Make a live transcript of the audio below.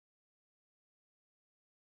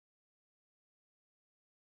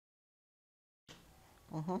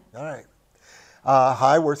All right.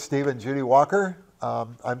 Hi, we're Steve and Judy Walker.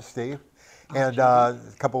 I'm Steve. And a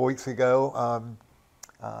couple of weeks ago,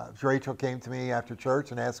 Rachel came to me after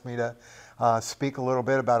church and asked me to speak a little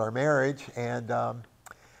bit about our marriage. And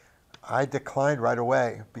I declined right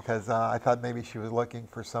away because I thought maybe she was looking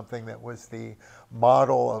for something that was the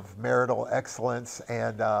model of marital excellence.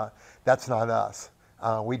 And that's not us.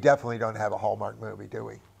 We definitely don't have a Hallmark movie, do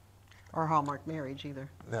we? Or Hallmark marriage either.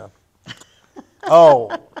 No.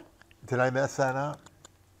 Oh, did I mess that up?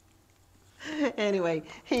 Anyway,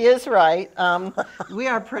 he is right. We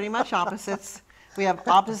are pretty much opposites. We have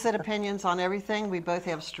opposite opinions on everything. We both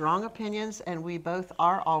have strong opinions, and we both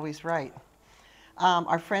are always right.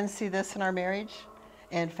 Our friends see this in our marriage.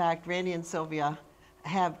 In fact, Randy and Sylvia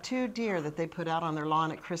have 2 deer that they put out on their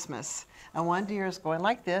lawn at Christmas. And one deer is going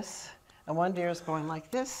like this, and one deer is going like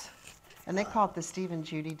this. And they call it the Steve and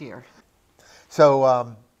Judy deer.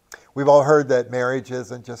 So we've all heard that marriage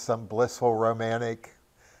isn't just some blissful romantic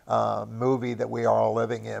movie that we are all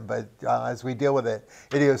living in, but as we deal with it,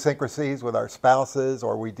 idiosyncrasies with our spouses,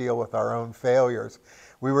 or we deal with our own failures,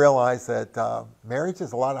 we realize that marriage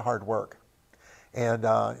is a lot of hard work. And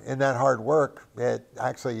in that hard work, it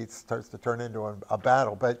actually starts to turn into a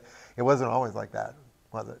battle, but it wasn't always like that,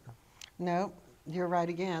 was it? No, you're right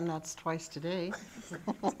again. That's twice today.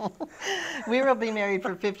 We will be married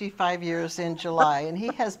for 55 years in July, and he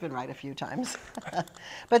has been right a few times.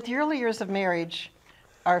 But the early years of marriage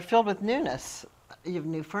are filled with newness. You have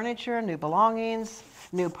new furniture, new belongings,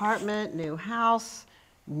 new apartment, new house,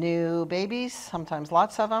 new babies, sometimes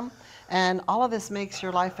lots of them. And all of this makes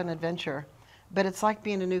your life an adventure. But it's like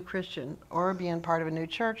being a new Christian or being part of a new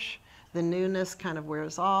church. The newness kind of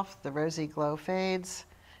wears off, the rosy glow fades,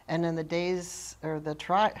 and then the days or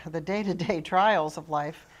the day-to-day trials of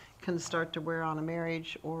life can start to wear on a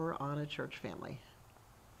marriage or on a church family.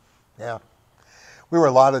 Yeah. We were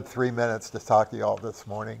allotted 3 minutes to talk to you all this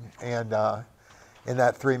morning, and in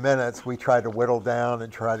that 3 minutes, we tried to whittle down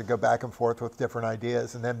and try to go back and forth with different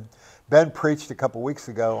ideas. And then Ben preached a couple weeks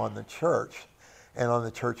ago on the church and on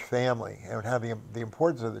the church family and having the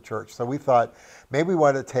importance of the church. So we thought maybe we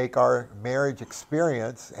want to take our marriage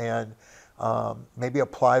experience and maybe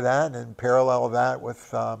apply that and parallel that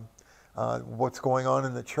with what's going on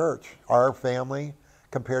in the church, our family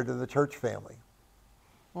compared to the church family.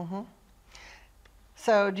 Mm-hmm.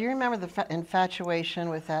 So do you remember the infatuation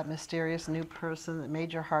with that mysterious new person that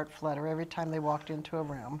made your heart flutter every time they walked into a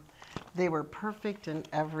room? They were perfect in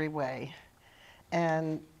every way.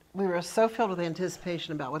 And we were so filled with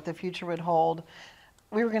anticipation about what the future would hold.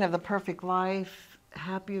 We were going to have the perfect life,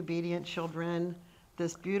 happy, obedient children,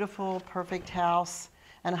 this beautiful, perfect house,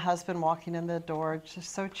 and a husband walking in the door,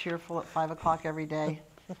 just so cheerful at 5 o'clock every day.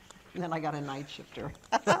 And then I got a night shifter.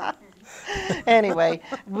 Anyway,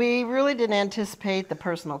 we really didn't anticipate the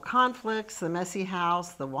personal conflicts, the messy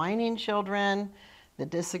house, the whining children, the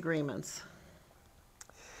disagreements.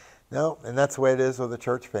 No, and that's the way it is with the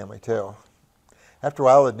church family too. After a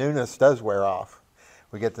while, the newness does wear off.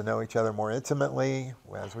 We get to know each other more intimately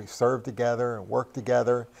as we serve together and work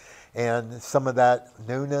together. And some of that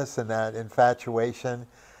newness and that infatuation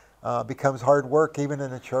becomes hard work even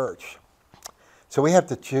in a church. So we have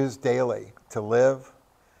to choose daily to live,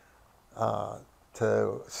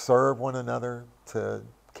 to serve one another, to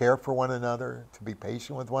care for one another, to be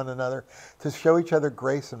patient with one another, to show each other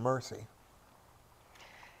grace and mercy.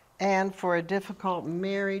 And for a difficult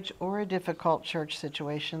marriage or a difficult church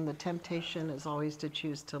situation, the temptation is always to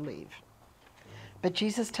choose to leave. But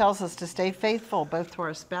Jesus tells us to stay faithful both to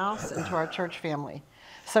our spouse and to our church family.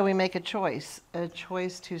 So we make a choice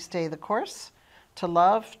to stay the course, to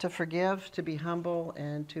love, to forgive, to be humble,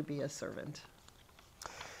 and to be a servant.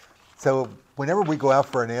 So whenever we go out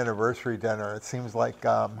for an anniversary dinner, it seems like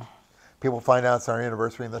people find out it's our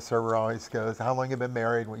anniversary, and the server always goes, "How long have you been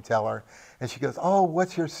married?" And we tell her, and she goes, "Oh,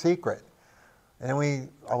 what's your secret?" And we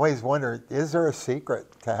always wonder, is there a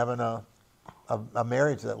secret to having a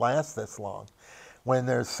marriage that lasts this long? When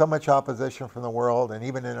there's so much opposition from the world and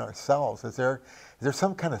even in ourselves, is there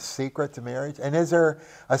some kind of secret to marriage? And is there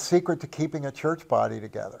a secret to keeping a church body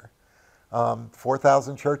together?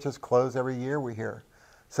 4,000 churches close every year, we hear.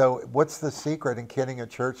 So what's the secret in getting a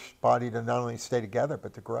church body to not only stay together,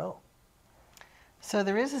 but to grow? So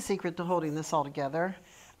there is a secret to holding this all together,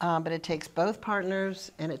 but it takes both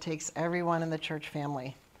partners and it takes everyone in the church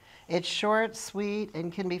family. It's short, sweet,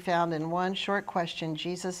 and can be found in one short question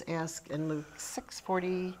Jesus asked in Luke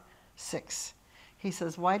 6:46. He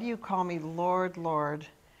says, "Why do you call me Lord, Lord,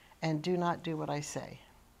 and do not do what I say?"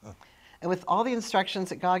 And with all the instructions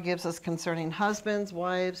that God gives us concerning husbands,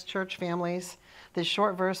 wives, church families, this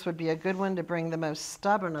short verse would be a good one to bring the most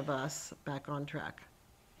stubborn of us back on track.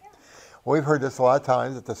 Well, we've heard this a lot of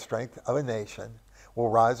times, that the strength of a nation will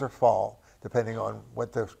rise or fall depending on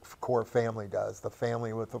what the core family does. The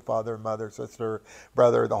family with the father, mother, sister,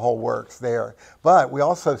 brother, the whole works there. But we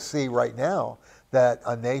also see right now that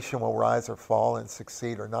a nation will rise or fall and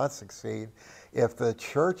succeed or not succeed if the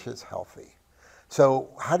church is healthy. So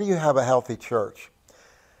how do you have a healthy church?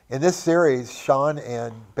 In this series, Sean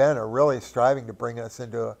and Ben are really striving to bring us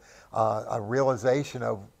into a realization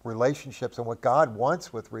of relationships and what God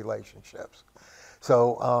wants with relationships.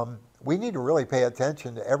 So we need to really pay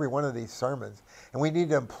attention to every one of these sermons, and we need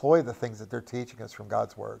to employ the things that they're teaching us from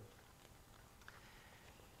God's Word.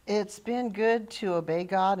 It's been good to obey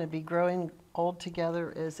God and be growing old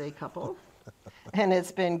together as a couple. And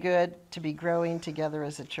it's been good to be growing together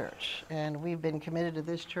as a church. And we've been committed to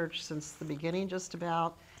this church since the beginning, just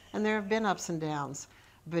about. And there have been ups and downs,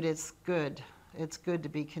 but it's good. It's good to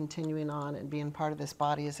be continuing on and being part of this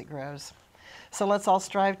body as it grows. So let's all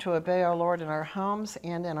strive to obey our Lord in our homes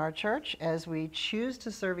and in our church as we choose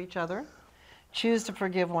to serve each other, choose to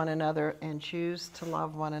forgive one another, and choose to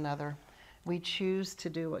love one another. We choose to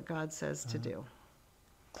do what God says to do.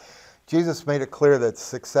 Jesus made it clear that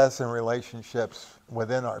success in relationships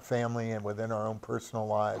within our family and within our own personal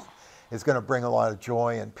lives is going to bring a lot of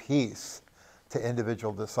joy and peace to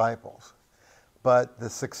individual disciples. But the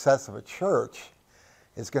success of a church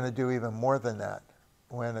is going to do even more than that.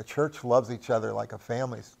 When a church loves each other like a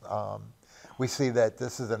family, we see that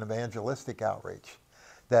this is an evangelistic outreach,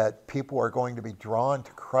 that people are going to be drawn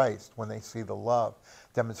to Christ when they see the love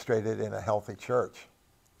demonstrated in a healthy church.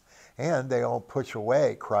 And they all push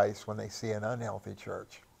away Christ when they see an unhealthy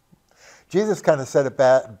church. Jesus kind of said it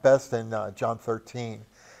best in John 13.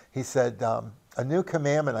 He said, a new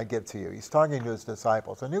commandment I give to you. He's talking to his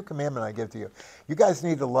disciples. A new commandment I give to you. You guys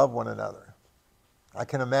need to love one another. I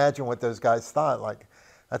can imagine what those guys thought. Like,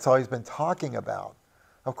 that's all he's been talking about.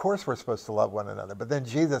 Of course we're supposed to love one another. But then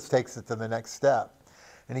Jesus takes it to the next step.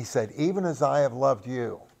 And he said, even as I have loved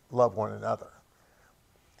you, love one another.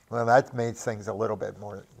 Well, that made things a little bit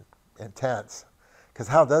more intense. Because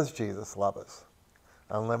how does Jesus love us?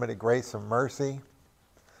 Unlimited grace and mercy.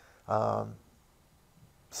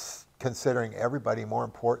 Considering everybody more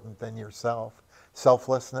important than yourself.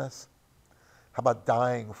 Selflessness. How about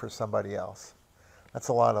dying for somebody else? That's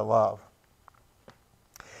a lot of love.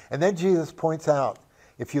 And then Jesus points out,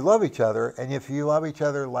 if you love each other, and if you love each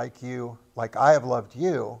other like I have loved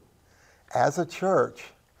you, as a church,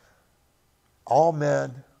 all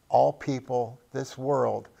men, all people, this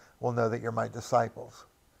world will know that you're my disciples.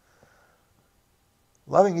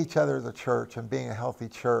 Loving each other as a church and being a healthy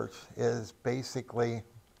church is basically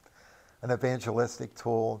an evangelistic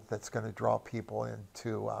tool that's going to draw people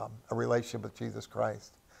into a relationship with Jesus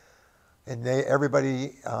Christ. And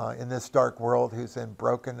everybody in this dark world who's in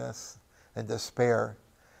brokenness and despair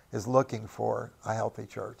is looking for a healthy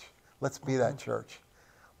church. Let's be that church.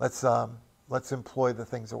 Let's employ the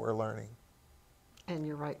things that we're learning. And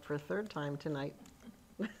you're right for a third time tonight.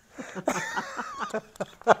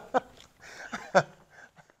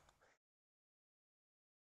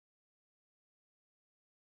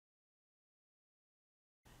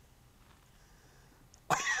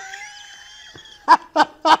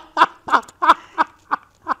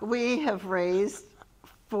 We have raised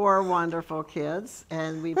 4 wonderful kids,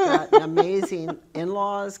 and we've got amazing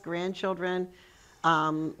in-laws, grandchildren.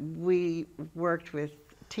 We worked with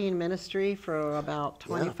teen ministry for about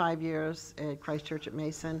 25 years at Christ Church at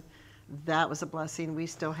Mason. That was a blessing. We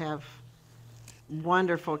still have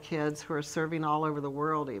wonderful kids who are serving all over the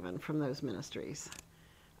world, even from those ministries.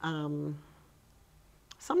 Sometimes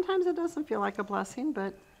it doesn't feel like a blessing,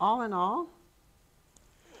 but all in all,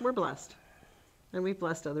 we're blessed. And we've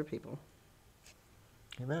blessed other people.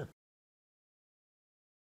 Amen.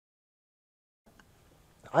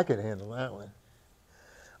 I could handle that one.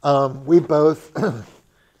 We both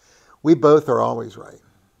are always right.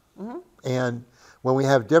 Mm-hmm. And when we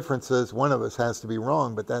have differences, one of us has to be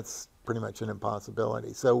wrong, but that's pretty much an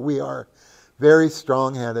impossibility. So we are very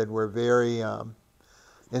strong-headed. We're very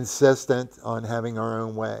insistent on having our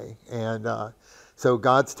own way. And so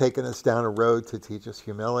God's taken us down a road to teach us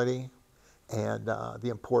humility and the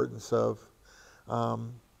importance of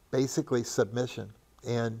basically submission.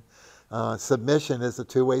 And submission is a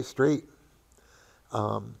two-way street.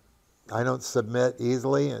 I don't submit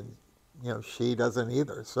easily, and she doesn't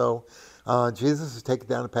either. So Jesus has taken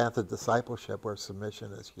down a path of discipleship where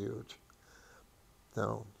submission is huge.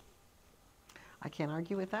 So I can't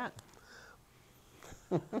argue with that.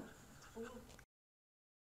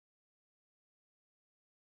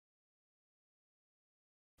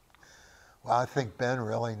 Well, I think Ben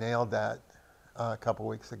really nailed that a couple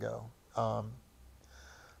weeks ago.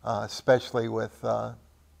 especially with the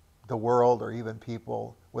world or even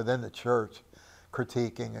people within the church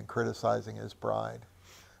critiquing and criticizing his bride.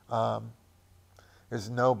 There's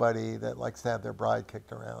nobody that likes to have their bride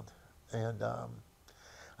kicked around. And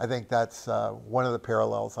I think that's one of the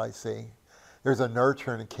parallels I see. There's a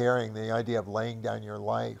nurture and a caring, the idea of laying down your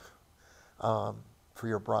life for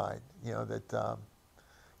your bride. You know, that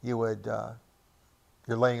you would,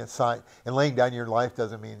 you're laying aside, and laying down your life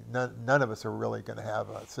doesn't mean, none of us are really going to have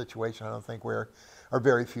a situation, I don't think, where, or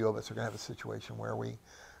very few of us are going to have a situation where we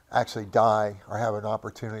actually die or have an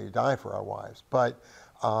opportunity to die for our wives. But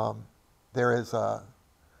there is a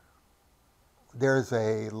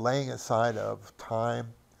laying aside of time,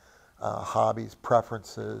 hobbies,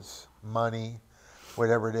 preferences, money,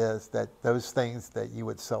 whatever it is, that those things that you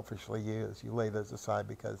would selfishly use, you lay those aside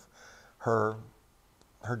because her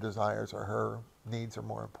desires or her needs are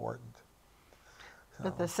more important. So,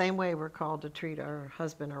 But the same way we're called to treat our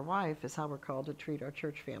husband or wife is how we're called to treat our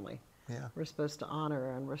church family. yeah. We're supposed to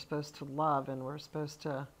honor, and we're supposed to love, and we're supposed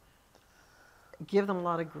to give them a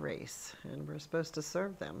lot of grace, and we're supposed to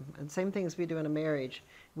serve them. And same things we do in a marriage,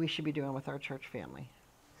 we should be doing with our church family.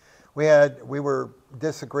 We were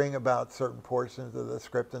disagreeing about certain portions of the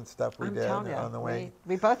script and stuff we did on the way.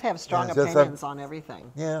 We both have strong Yeah, it's just opinions on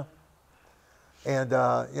everything. Yeah. And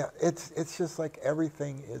yeah, it's just like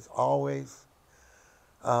everything is always,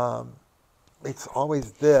 it's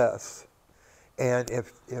always this. And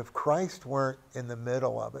if Christ weren't in the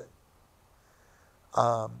middle of it,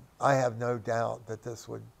 I have no doubt that this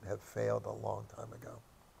would have failed a long time ago.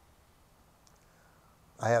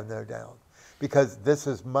 I have no doubt. Because this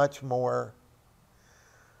is much more,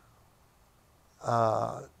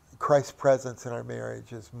 Christ's presence in our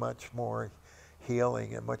marriage is much more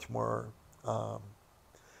healing and much more,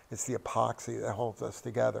 it's the epoxy that holds us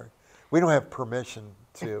together. We don't have permission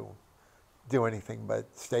to do anything but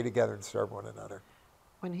stay together and serve one another.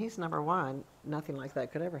 When he's number one, nothing like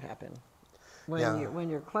that could ever happen. When Yeah. when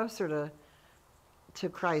you're closer to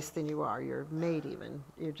Christ than you are, your mate even,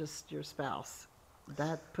 you're just your spouse.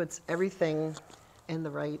 That puts everything in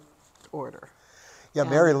the right order. Yeah,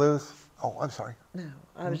 Mary Lou's, oh, I'm sorry. No,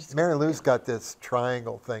 I was just Mary Lou's got this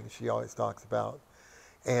triangle thing she always talks about.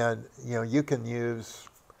 And, you know, you can use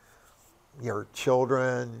your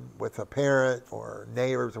children with a parent or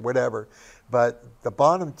neighbors or whatever, but the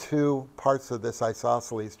bottom two parts of this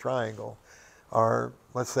isosceles triangle are,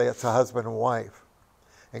 let's say it's a husband and wife.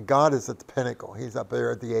 And God is at the pinnacle. He's up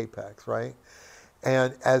there at the apex, right?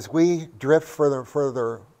 And as we drift further and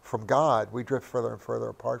further from God, we drift further and further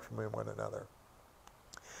apart from one another.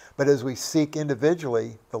 But as we seek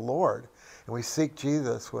individually the Lord, and we seek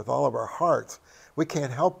Jesus with all of our hearts, we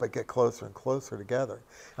can't help but get closer and closer together.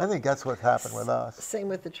 I think that's what happened with us. Same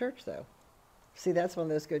with the church, though. See, that's one of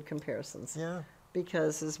those good comparisons. Yeah.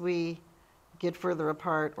 Because as we get further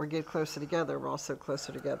apart or get closer together, we're also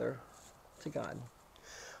closer together to God.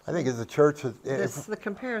 I think as a church, The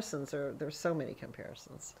comparisons there's so many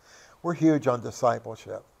comparisons. we're huge on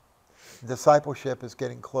discipleship. Discipleship is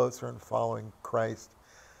getting closer and following Christ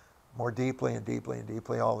more deeply and deeply and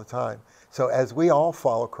deeply all the time. So as we all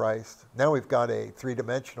follow Christ, now we've got a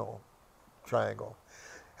three-dimensional triangle.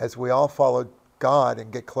 As we all follow God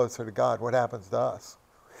and get closer to God, what happens to us?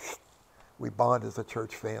 We bond as a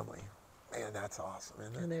church family. Man, that's awesome,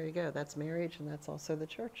 isn't it? And there you go. That's marriage, and that's also the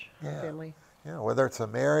church family. Yeah, whether it's a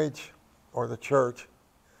marriage or the church,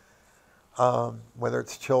 whether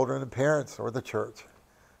it's children and parents or the church,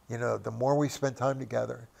 you know, the more we spend time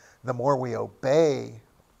together, the more we obey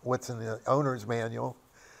what's in the owner's manual.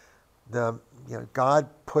 God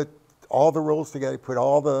put all the rules together, put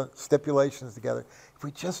all the stipulations together. If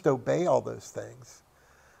we just obey all those things,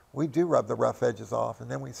 we do rub the rough edges off, and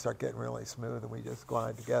then we start getting really smooth, and we just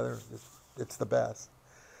glide together. It's the best.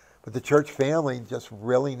 But the church family just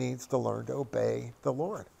really needs to learn to obey the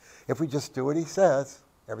Lord. If we just do what he says,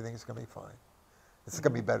 everything's going to be fine. It's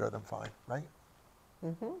going to be better than fine, right?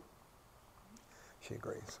 Mm-hmm. She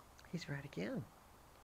agrees. He's right again.